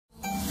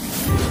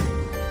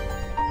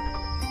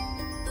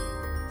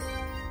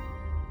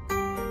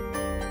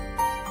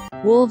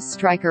Wolves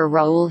striker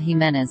Raul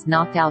Jimenez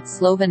knocked out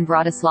Slovan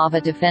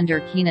Bratislava defender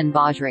Kenan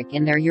Bajric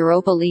in their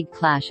Europa League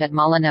clash at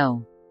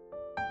Malino.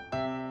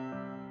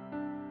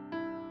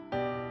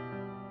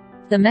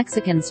 The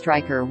Mexican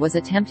striker was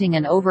attempting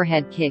an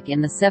overhead kick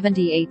in the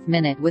 78th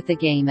minute with the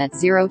game at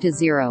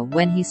 0-0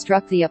 when he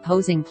struck the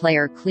opposing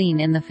player clean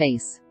in the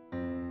face.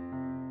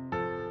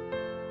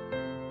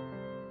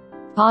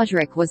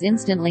 Bajric was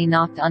instantly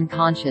knocked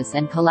unconscious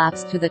and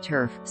collapsed to the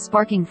turf,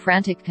 sparking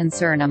frantic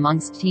concern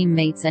amongst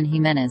teammates and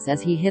Jimenez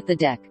as he hit the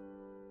deck.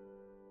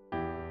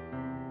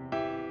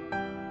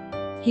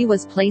 He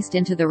was placed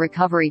into the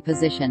recovery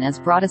position as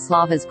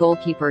Bratislava's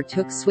goalkeeper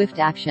took swift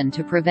action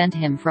to prevent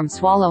him from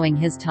swallowing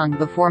his tongue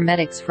before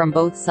medics from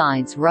both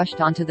sides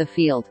rushed onto the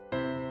field.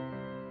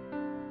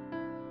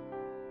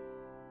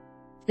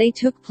 They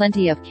took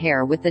plenty of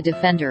care with the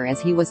defender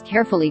as he was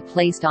carefully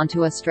placed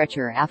onto a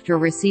stretcher after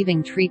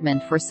receiving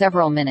treatment for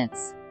several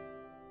minutes.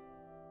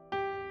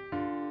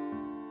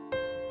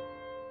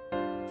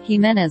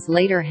 Jimenez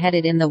later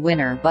headed in the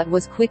winner but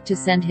was quick to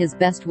send his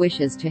best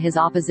wishes to his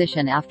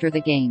opposition after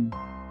the game.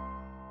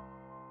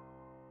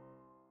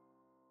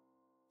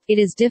 "It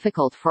is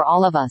difficult for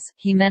all of us,"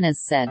 Jimenez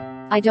said.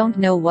 "I don't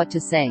know what to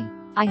say.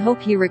 I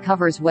hope he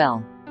recovers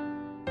well.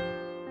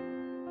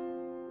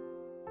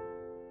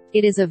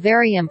 It is a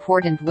very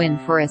important win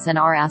for us and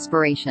our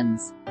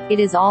aspirations. It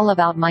is all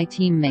about my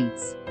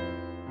teammates.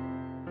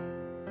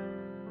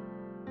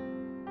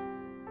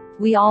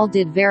 We all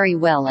did very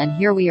well and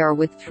here we are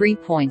with 3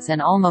 points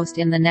and almost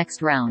in the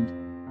next round."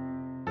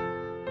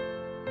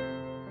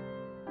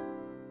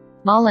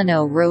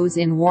 Malino rose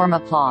in warm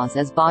applause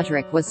as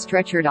Bajric was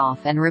stretchered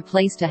off and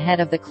replaced ahead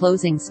of the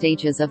closing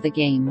stages of the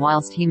game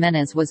whilst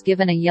Jimenez was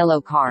given a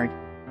yellow card.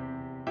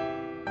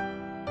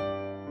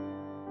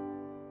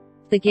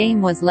 The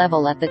game was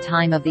level at the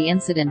time of the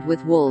incident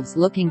with Wolves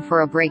looking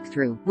for a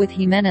breakthrough, with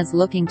Jimenez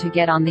looking to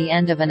get on the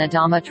end of an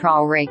Adama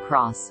Traoré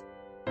cross.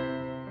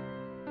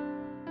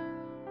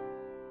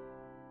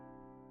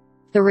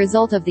 The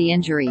result of the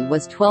injury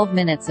was 12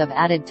 minutes of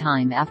added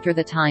time after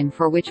the time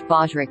for which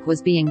Bajric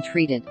was being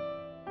treated.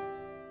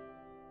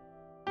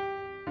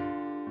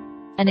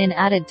 And in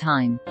added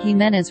time,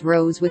 Jimenez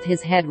rose with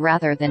his head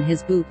rather than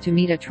his boot to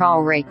meet a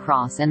Traoré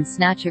cross and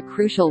snatch a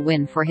crucial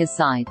win for his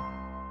side.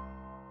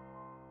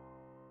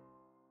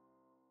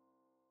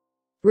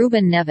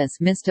 Ruben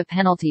Neves missed a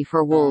penalty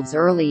for Wolves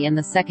early in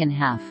the second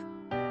half.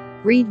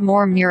 Read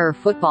more Mirror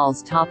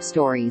Football's top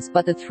stories,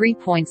 but the 3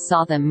 points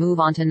saw them move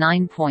on to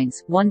 9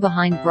 points, 1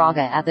 behind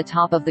Braga at the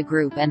top of the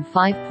group and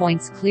 5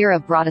 points clear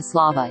of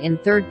Bratislava in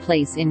third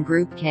place in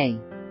Group K.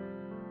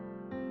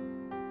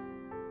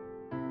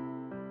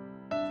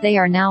 They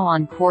are now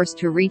on course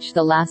to reach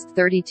the last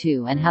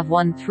 32 and have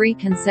won 3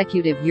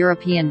 consecutive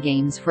European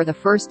games for the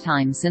first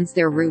time since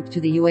their route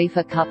to the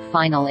UEFA Cup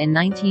final in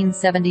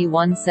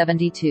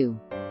 1971–72.